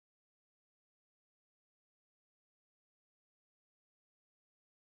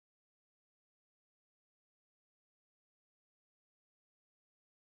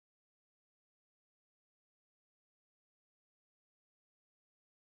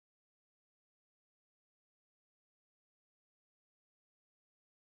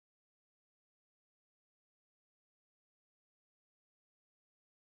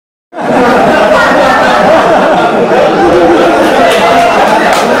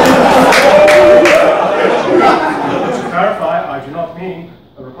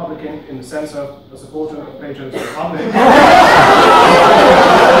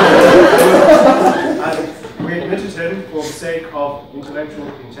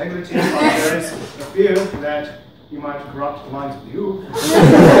integrity, but there is a fear that he might corrupt the minds of the youth. So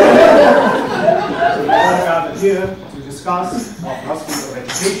we all gathered here to discuss our philosophy of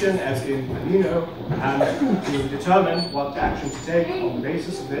education as in Menino, and to determine what action to take on the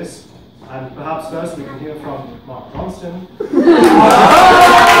basis of this. And perhaps first we can hear from Mark Johnston.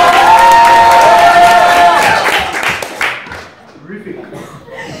 Terrific.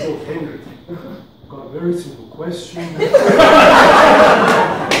 Oh, Hendrik, I've got a very simple question.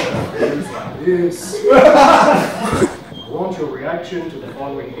 It's like this. I want your reaction to the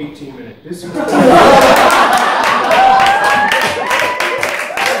following 18-minute discourse.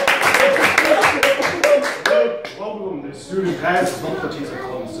 The problem the student has is not that he's a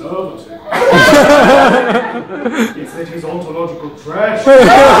conservative. It's that he's ontological trash.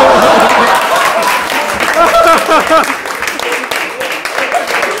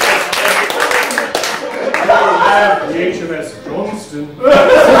 The HMS Johnston.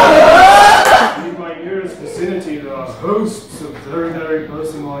 In my nearest vicinity, there are hosts of very, very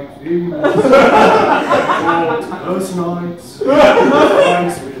person-like things called personites,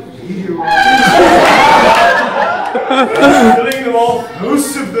 times with meteorites. Killing them all,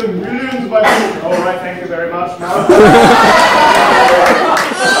 hosts of them, millions by millions. All right, thank you very much. Now,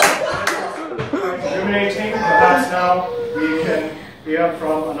 discriminating, perhaps now we can hear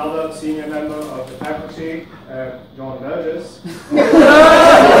from another senior member of the faculty, John Burgess.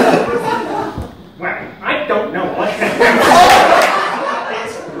 Well, I don't know what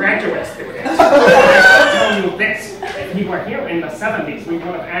it's graduates do it. I'll tell you this, if he were here in the 70s, we would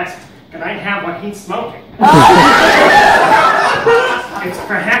have asked, can I have what he's smoking? It's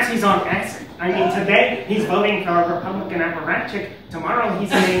perhaps he's on acid. I mean, today he's voting for a Republican apparatchik. Tomorrow he's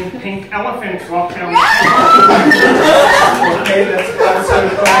saying pink elephants walk down the Okay, that's so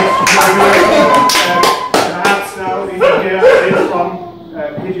perhaps now we can hear this from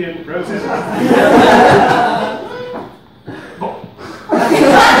Gideon Rosen.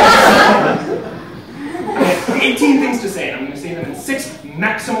 I have 18 things to say, and I'm going to say them in 6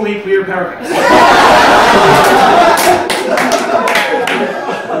 maximally clear paragraphs.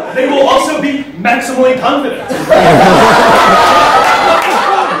 They will also be maximally confident.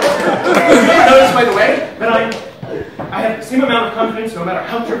 Notice, by the way, that I have the same amount of confidence no matter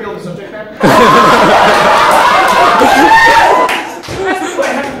how trivial the subject matter. That's what I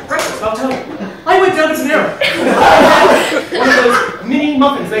had for breakfast, I'll tell you. I went down to Panera. One of those mini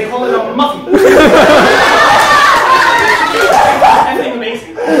muffins, they call it a muffin. Everything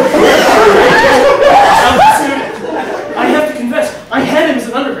amazing. I have to confess, I had him as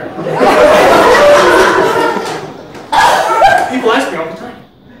an undergrad. People ask me all the time,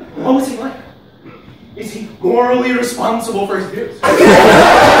 what was he like? Is he morally responsible for his views?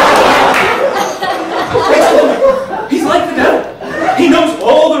 He's like the devil. He knows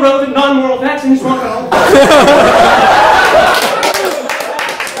all the relevant non-moral facts and he's wrong about all of them.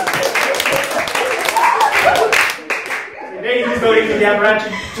 Today he's voting for the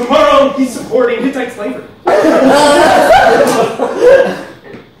apparatchik. Tomorrow he's supporting Hittite slavery.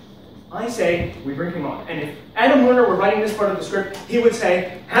 I say we bring him on. And if Adam Werner were writing this part of the script, he would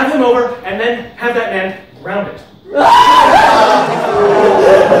say, have him over and then have that man ground it.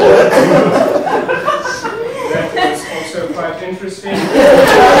 That was also quite interesting.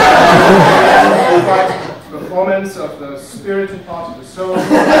 Performance of the spirited part of the soul.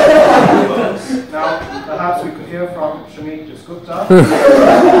 Now, perhaps we could hear from Shamik Dasgupta.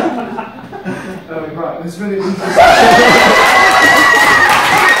 Right, it's really interesting.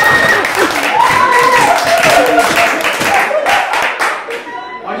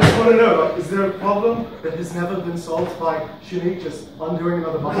 I just want to know, is there a problem that has never been solved by Shamik just undoing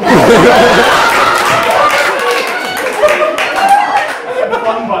another button? The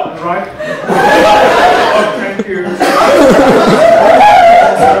fun button, right? Oh, thank you. Also,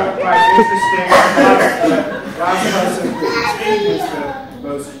 quite interesting. The last person who will speak is the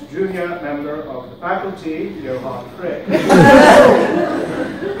most junior member of the faculty, Johann Frick.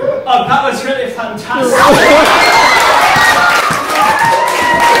 Oh, that was really fantastic.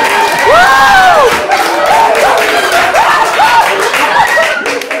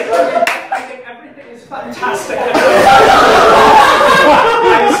 I think everything is fantastic.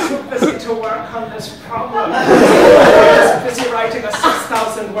 I was too busy to work on this problem. I was busy writing a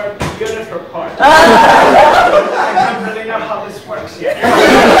 6,000-word unit report. I don't really know how this works yet.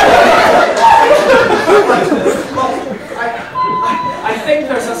 I think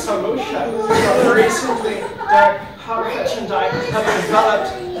there's a solution. Recently, Harvich and I have developed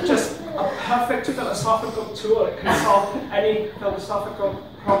just a perfect philosophical tool. It can solve any philosophical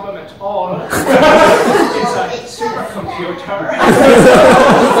problem at all. It's a supercomputer.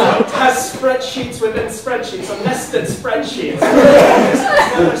 spreadsheets, or nested spreadsheets. It's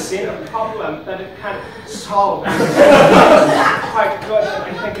never seen a problem that it can solve. Quite good.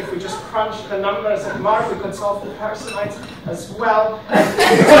 I think if we just crunched the numbers at Mark, we could solve the Impersonations as well.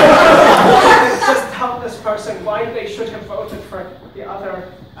 Just tell this person why they should have voted for the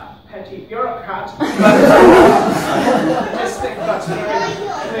other petty bureaucrat. I just think that's very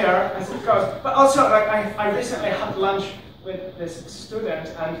clear as it goes. But also, like, I recently had lunch with this student,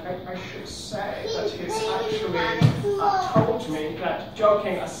 and I should say that he's actually told me that,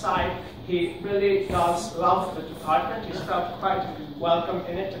 joking aside, he really does love the department. He's felt quite welcome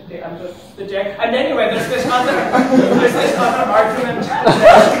in it at the end of the day. And anyway, there's this other argument that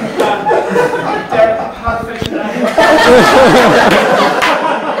they're perfect.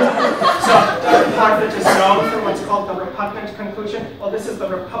 So Harvard is known for what's called the repugnant conclusion. Well, this is the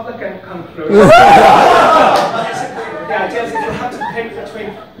Republican conclusion. Basically, the idea is that you have to pick between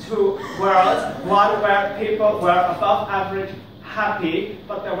two worlds. One where people were above average happy,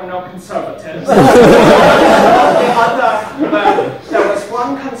 but there were no conservatives. The other, there was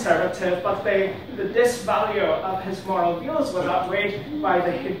one conservative, but the disvalue of his moral views was outweighed by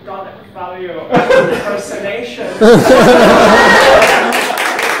the hedonic value of impersonation.